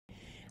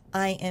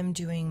I am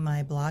doing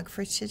my blog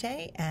for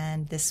today,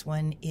 and this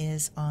one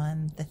is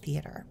on the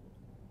theater.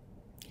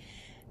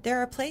 There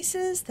are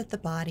places that the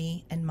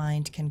body and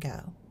mind can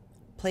go,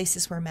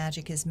 places where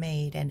magic is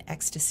made and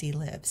ecstasy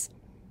lives.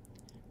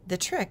 The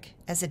trick,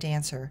 as a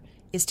dancer,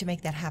 is to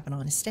make that happen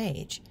on a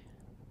stage.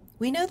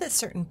 We know that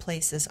certain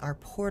places are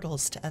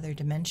portals to other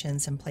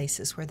dimensions and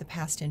places where the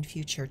past and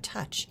future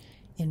touch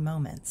in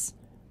moments.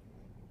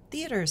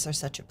 Theaters are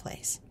such a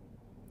place.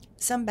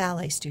 Some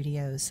ballet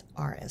studios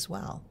are as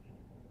well.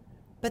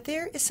 But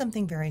there is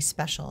something very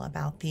special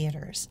about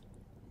theaters.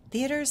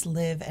 Theaters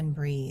live and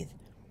breathe.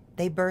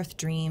 They birth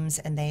dreams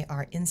and they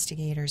are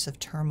instigators of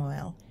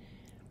turmoil.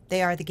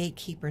 They are the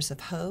gatekeepers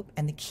of hope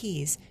and the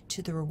keys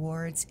to the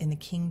rewards in the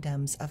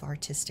kingdoms of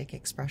artistic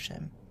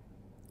expression.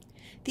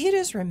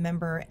 Theaters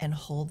remember and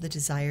hold the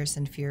desires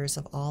and fears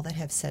of all that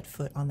have set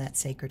foot on that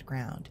sacred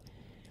ground.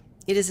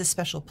 It is a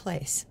special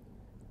place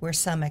where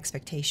some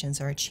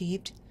expectations are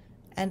achieved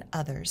and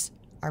others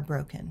are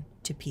broken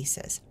to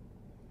pieces.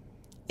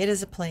 It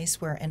is a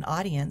place where an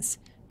audience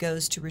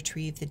goes to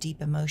retrieve the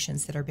deep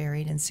emotions that are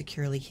buried and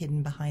securely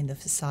hidden behind the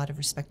facade of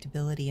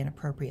respectability and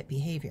appropriate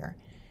behavior.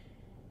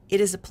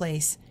 It is a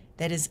place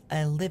that is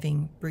a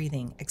living,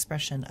 breathing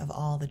expression of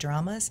all the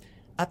dramas,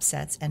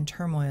 upsets, and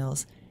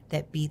turmoils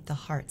that beat the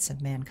hearts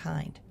of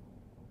mankind.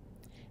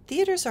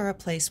 Theaters are a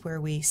place where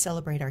we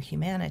celebrate our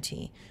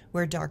humanity,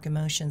 where dark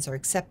emotions are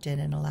accepted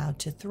and allowed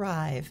to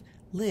thrive,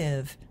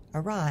 live,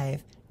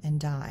 arrive,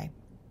 and die.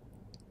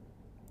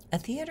 A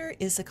theater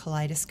is a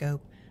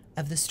kaleidoscope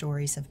of the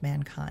stories of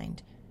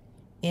mankind.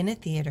 In a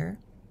theater,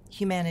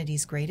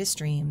 humanity's greatest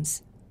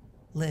dreams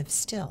live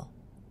still.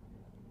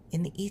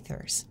 In the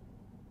ethers,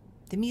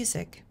 the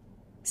music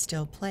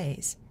still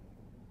plays,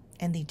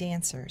 and the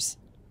dancers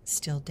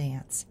still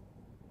dance.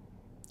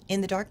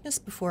 In the darkness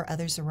before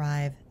others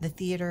arrive, the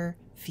theater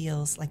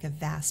feels like a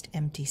vast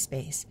empty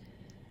space,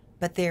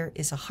 but there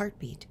is a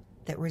heartbeat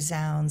that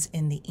resounds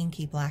in the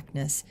inky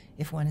blackness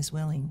if one is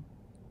willing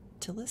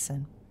to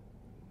listen.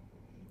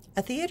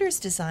 A theater is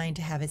designed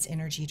to have its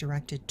energy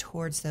directed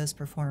towards those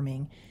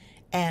performing,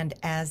 and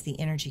as the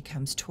energy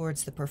comes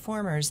towards the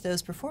performers,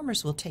 those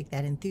performers will take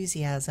that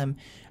enthusiasm,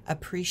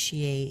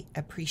 appreciation,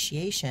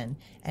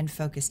 and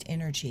focused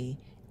energy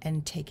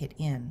and take it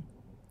in,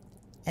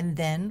 and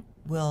then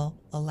will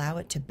allow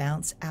it to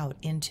bounce out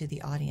into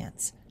the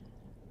audience.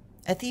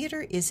 A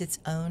theater is its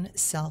own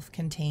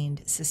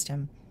self-contained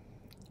system,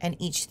 and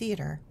each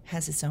theater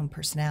has its own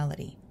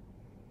personality.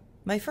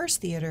 My first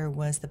theater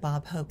was the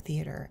Bob Hope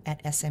Theater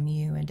at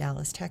SMU in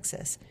Dallas,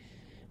 Texas.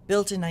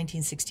 Built in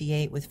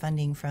 1968 with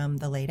funding from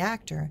the late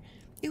actor,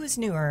 it was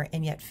newer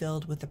and yet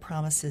filled with the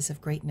promises of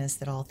greatness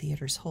that all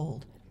theaters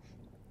hold.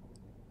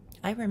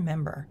 I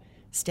remember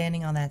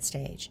standing on that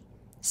stage,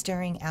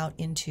 staring out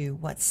into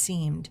what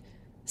seemed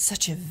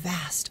such a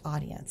vast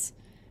audience.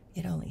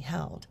 It only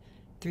held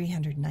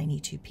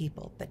 392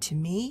 people, but to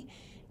me,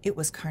 it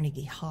was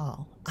Carnegie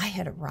Hall. I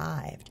had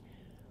arrived.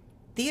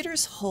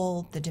 Theaters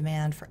hold the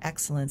demand for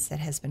excellence that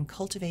has been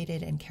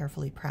cultivated and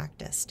carefully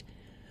practiced.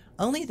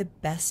 Only the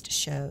best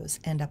shows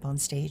end up on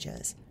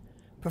stages.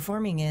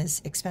 Performing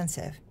is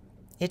expensive.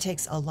 It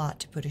takes a lot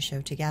to put a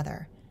show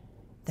together.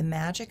 The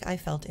magic I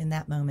felt in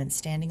that moment,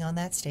 standing on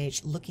that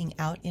stage, looking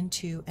out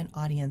into an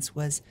audience,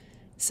 was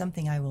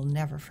something I will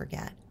never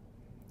forget.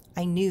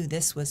 I knew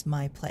this was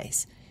my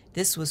place.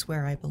 This was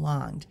where I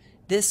belonged.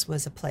 This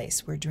was a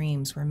place where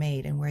dreams were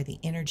made and where the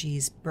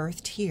energies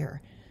birthed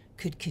here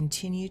could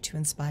continue to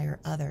inspire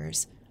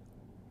others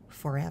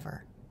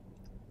forever.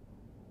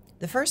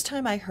 The first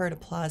time I heard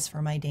applause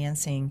for my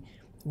dancing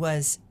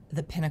was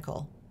the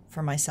pinnacle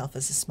for myself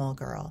as a small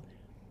girl.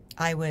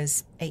 I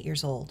was 8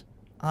 years old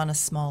on a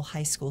small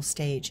high school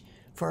stage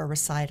for a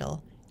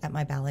recital at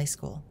my ballet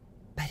school,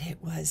 but it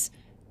was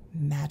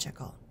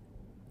magical.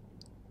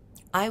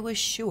 I was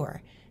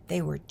sure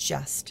they were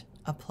just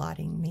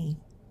applauding me.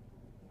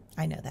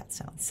 I know that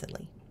sounds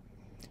silly,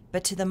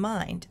 but to the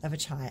mind of a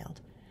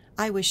child,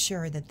 I was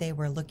sure that they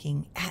were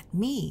looking at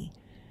me.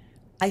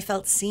 I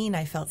felt seen,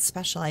 I felt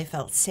special, I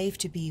felt safe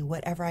to be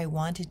whatever I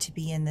wanted to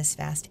be in this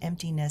vast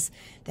emptiness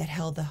that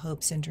held the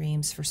hopes and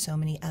dreams for so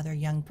many other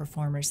young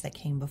performers that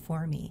came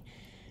before me.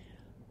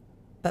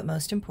 But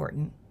most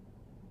important,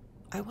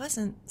 I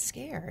wasn't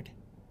scared.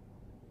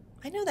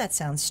 I know that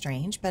sounds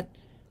strange, but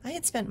I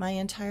had spent my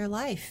entire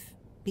life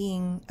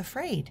being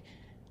afraid,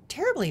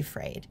 terribly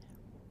afraid.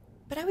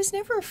 But I was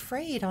never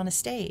afraid on a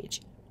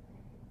stage.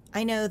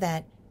 I know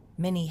that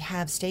many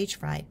have stage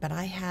fright, but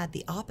I had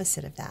the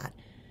opposite of that.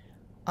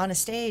 On a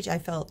stage, I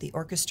felt the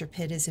orchestra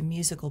pit is a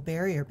musical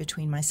barrier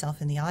between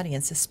myself and the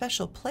audience, a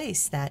special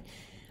place that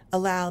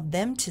allowed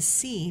them to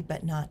see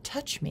but not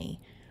touch me,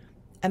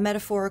 a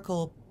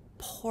metaphorical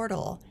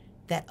portal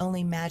that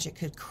only magic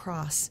could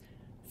cross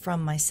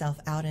from myself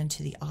out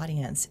into the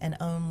audience, and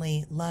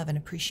only love and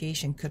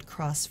appreciation could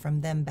cross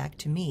from them back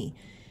to me.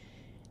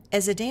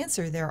 As a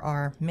dancer, there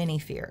are many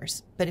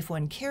fears, but if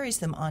one carries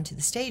them onto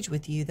the stage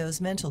with you, those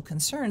mental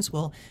concerns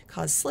will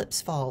cause slips,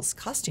 falls,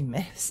 costume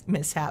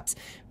mishaps,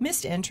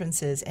 missed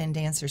entrances, and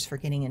dancers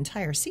forgetting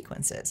entire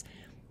sequences.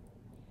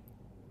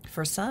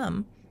 For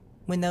some,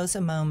 when those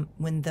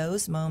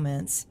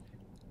moments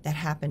that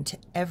happen to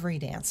every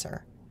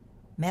dancer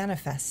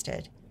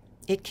manifested,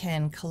 it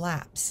can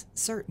collapse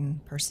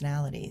certain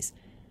personalities.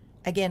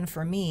 Again,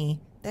 for me,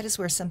 that is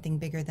where something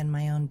bigger than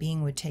my own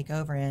being would take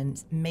over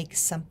and make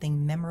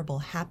something memorable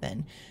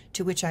happen,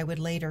 to which I would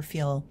later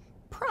feel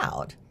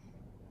proud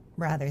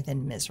rather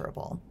than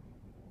miserable.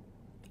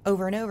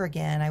 Over and over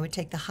again, I would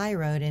take the high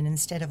road, and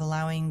instead of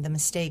allowing the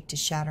mistake to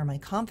shatter my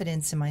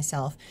confidence in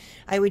myself,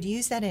 I would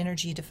use that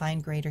energy to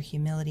find greater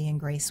humility and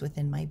grace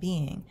within my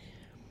being.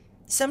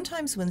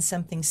 Sometimes when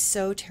something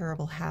so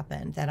terrible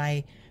happened that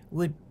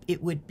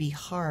it would be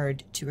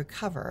hard to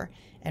recover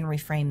and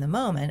reframe the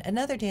moment,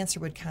 another dancer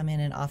would come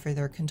in and offer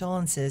their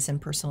condolences and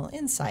personal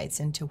insights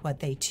into what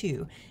they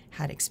too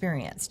had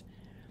experienced.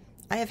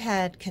 I have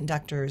had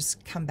conductors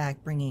come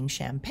back bringing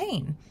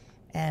champagne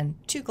and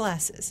 2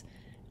 glasses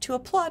to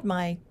applaud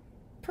my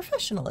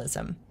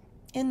professionalism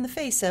in the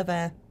face of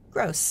a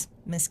gross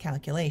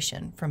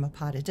miscalculation from a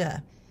pas de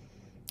deux.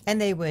 And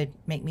they would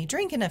make me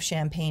drink enough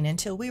champagne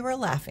until we were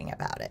laughing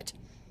about it.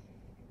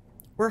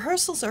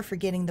 Rehearsals are for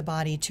getting the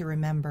body to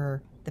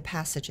remember the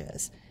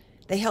passages.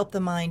 They help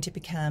the mind to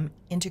become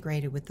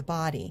integrated with the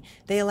body.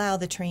 They allow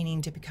the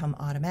training to become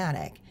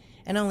automatic.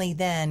 And only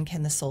then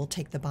can the soul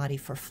take the body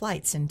for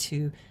flights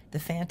into the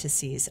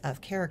fantasies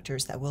of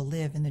characters that will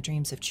live in the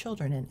dreams of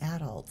children and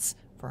adults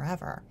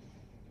forever.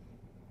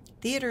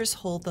 Theaters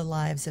hold the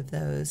lives of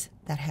those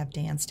that have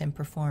danced and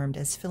performed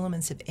as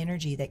filaments of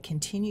energy that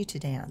continue to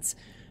dance,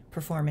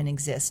 perform, and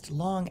exist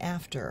long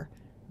after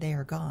they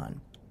are gone.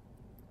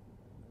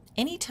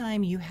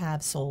 Anytime you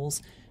have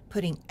souls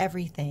putting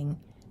everything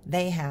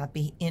they have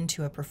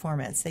into a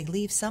performance, they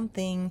leave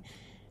something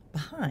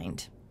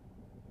behind.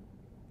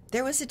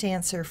 There was a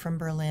dancer from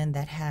Berlin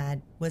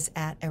that was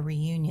at a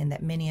reunion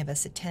that many of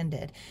us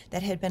attended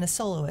that had been a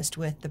soloist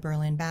with the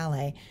Berlin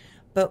Ballet,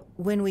 but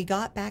when we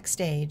got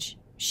backstage,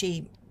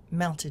 she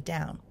melted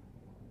down.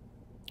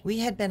 We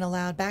had been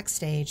allowed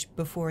backstage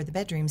before the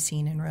bedroom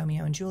scene in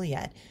Romeo and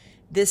Juliet.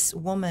 This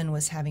woman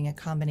was having a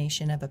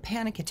combination of a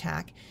panic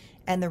attack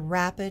and the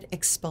rapid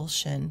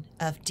expulsion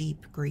of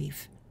deep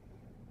grief.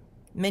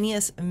 Many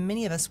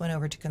of us went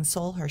over to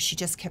console her. She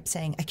just kept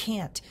saying, I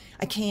can't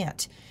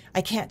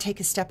take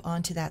a step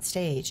onto that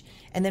stage,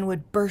 and then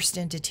would burst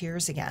into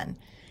tears again.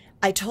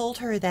 I told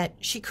her that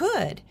she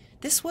could.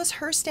 This was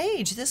her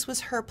stage. This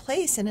was her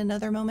place in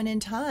another moment in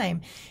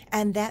time,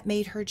 and that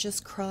made her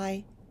just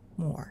cry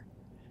more.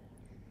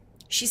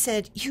 She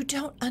said, you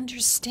don't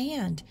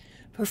understand.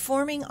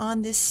 Performing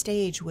on this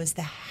stage was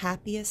the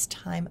happiest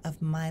time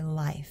of my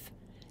life.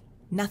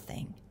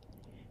 Nothing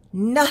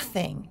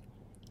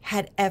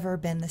had ever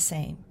been the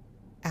same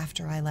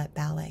after I let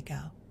ballet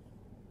go.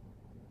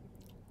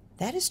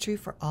 That is true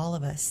for all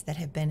of us that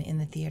have been in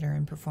the theater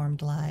and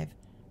performed live.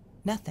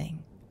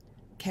 Nothing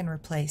can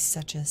replace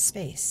such a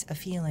space, a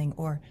feeling,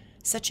 or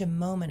such a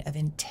moment of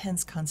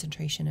intense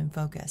concentration and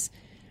focus.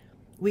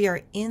 We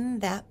are in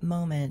that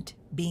moment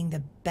being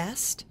the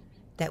best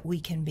that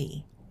we can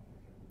be.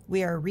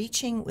 We are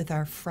reaching with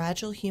our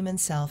fragile human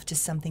self to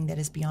something that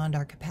is beyond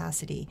our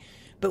capacity,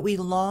 but we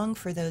long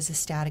for those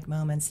ecstatic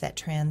moments that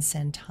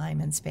transcend time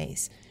and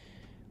space.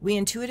 We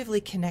intuitively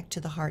connect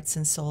to the hearts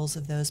and souls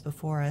of those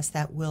before us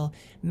that will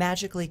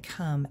magically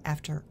come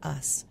after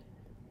us.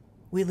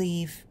 We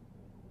leave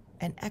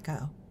an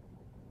echo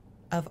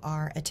of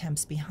our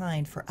attempts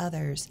behind for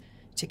others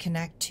to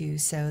connect to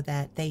so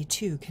that they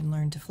too can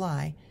learn to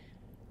fly.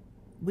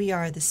 We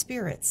are the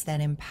spirits that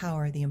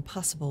empower the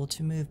impossible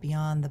to move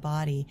beyond the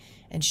body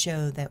and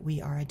show that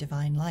we are a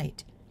divine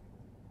light.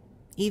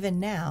 Even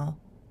now,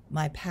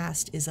 my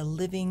past is a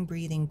living,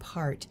 breathing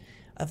part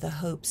of the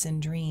hopes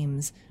and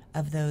dreams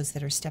of those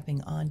that are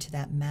stepping onto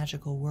that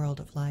magical world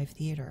of live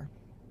theater.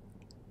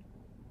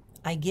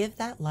 I give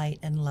that light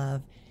and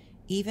love,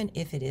 even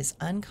if it is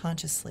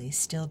unconsciously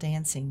still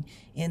dancing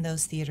in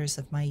those theaters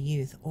of my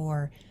youth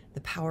or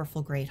the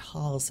powerful great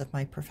halls of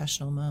my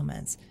professional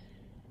moments.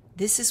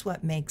 This is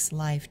what makes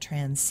life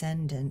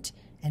transcendent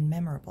and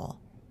memorable.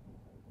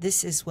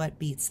 This is what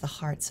beats the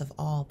hearts of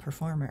all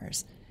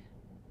performers.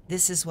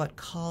 This is what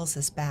calls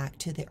us back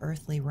to the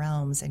earthly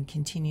realms and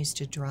continues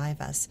to drive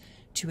us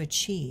to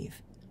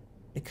achieve,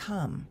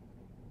 become,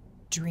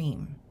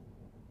 dream,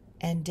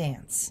 and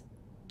dance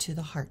to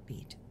the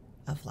heartbeat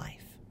of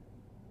life.